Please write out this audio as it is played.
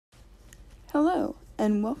Hello,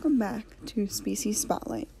 and welcome back to Species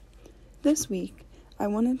Spotlight. This week, I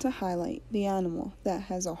wanted to highlight the animal that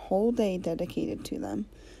has a whole day dedicated to them,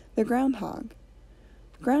 the groundhog.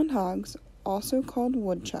 Groundhogs, also called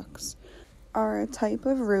woodchucks, are a type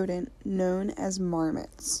of rodent known as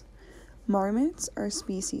marmots. Marmots are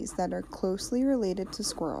species that are closely related to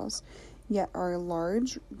squirrels, yet are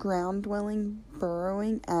large, ground-dwelling,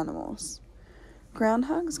 burrowing animals.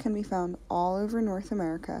 Groundhogs can be found all over North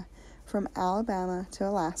America, from Alabama to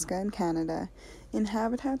Alaska and Canada, in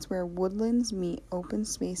habitats where woodlands meet open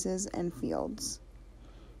spaces and fields.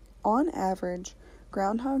 On average,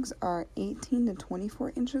 groundhogs are 18 to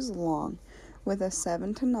 24 inches long, with a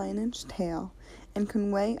 7 to 9 inch tail, and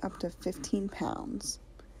can weigh up to 15 pounds.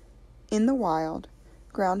 In the wild,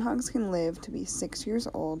 groundhogs can live to be 6 years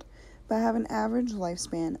old, but have an average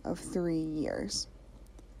lifespan of 3 years.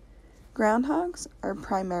 Groundhogs are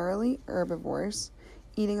primarily herbivores,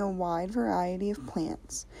 eating a wide variety of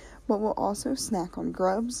plants, but will also snack on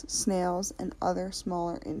grubs, snails, and other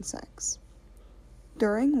smaller insects.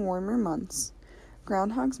 During warmer months,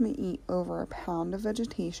 groundhogs may eat over a pound of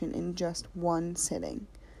vegetation in just one sitting.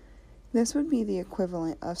 This would be the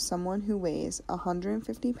equivalent of someone who weighs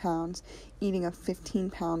 150 pounds eating a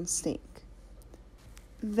 15-pound steak.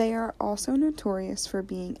 They are also notorious for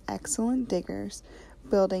being excellent diggers,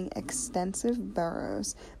 building extensive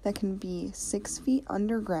burrows that can be 6 feet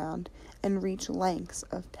underground and reach lengths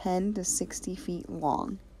of 10 to 60 feet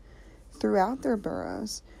long. Throughout their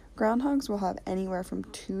burrows, groundhogs will have anywhere from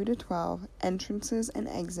 2 to 12 entrances and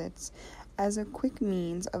exits as a quick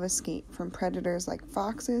means of escape from predators like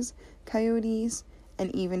foxes, coyotes,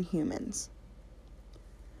 and even humans.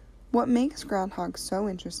 What makes groundhogs so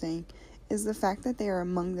interesting is the fact that they are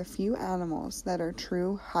among the few animals that are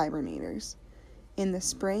true hibernators. In the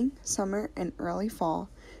spring, summer, and early fall,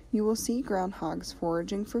 you will see groundhogs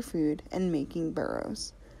foraging for food and making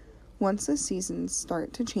burrows. Once the seasons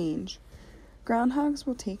start to change, groundhogs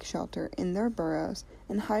will take shelter in their burrows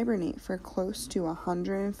and hibernate for close to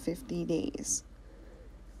 150 days.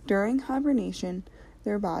 During hibernation,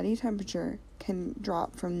 their body temperature can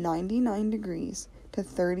drop from 99 degrees to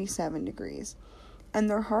 37 degrees, and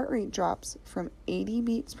their heart rate drops from 80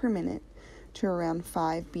 beats per minute to around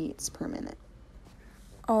 5 beats per minute.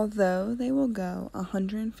 Although they will go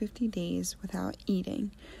 150 days without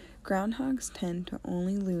eating, groundhogs tend to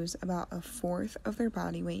only lose about a fourth of their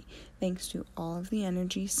body weight thanks to all of the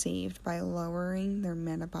energy saved by lowering their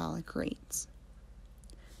metabolic rates.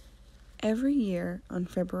 Every year on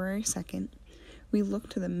February 2nd, we look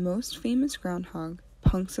to the most famous groundhog,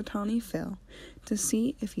 Punxsutawney Phil, to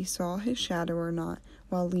see if he saw his shadow or not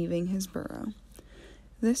while leaving his burrow.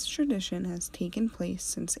 This tradition has taken place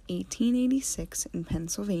since 1886 in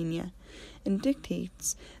Pennsylvania and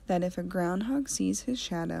dictates that if a groundhog sees his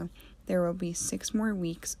shadow, there will be 6 more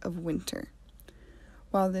weeks of winter.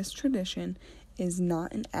 While this tradition is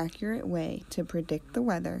not an accurate way to predict the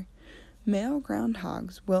weather, male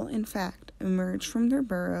groundhogs will in fact emerge from their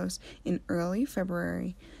burrows in early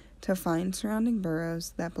February to find surrounding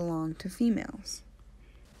burrows that belong to females.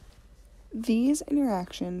 These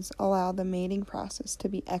interactions allow the mating process to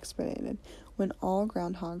be expedited when all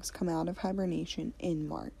groundhogs come out of hibernation in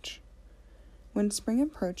March. When spring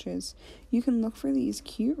approaches, you can look for these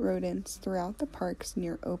cute rodents throughout the parks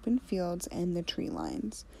near open fields and the tree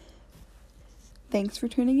lines. Thanks for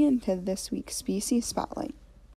tuning in to this week's Species Spotlight.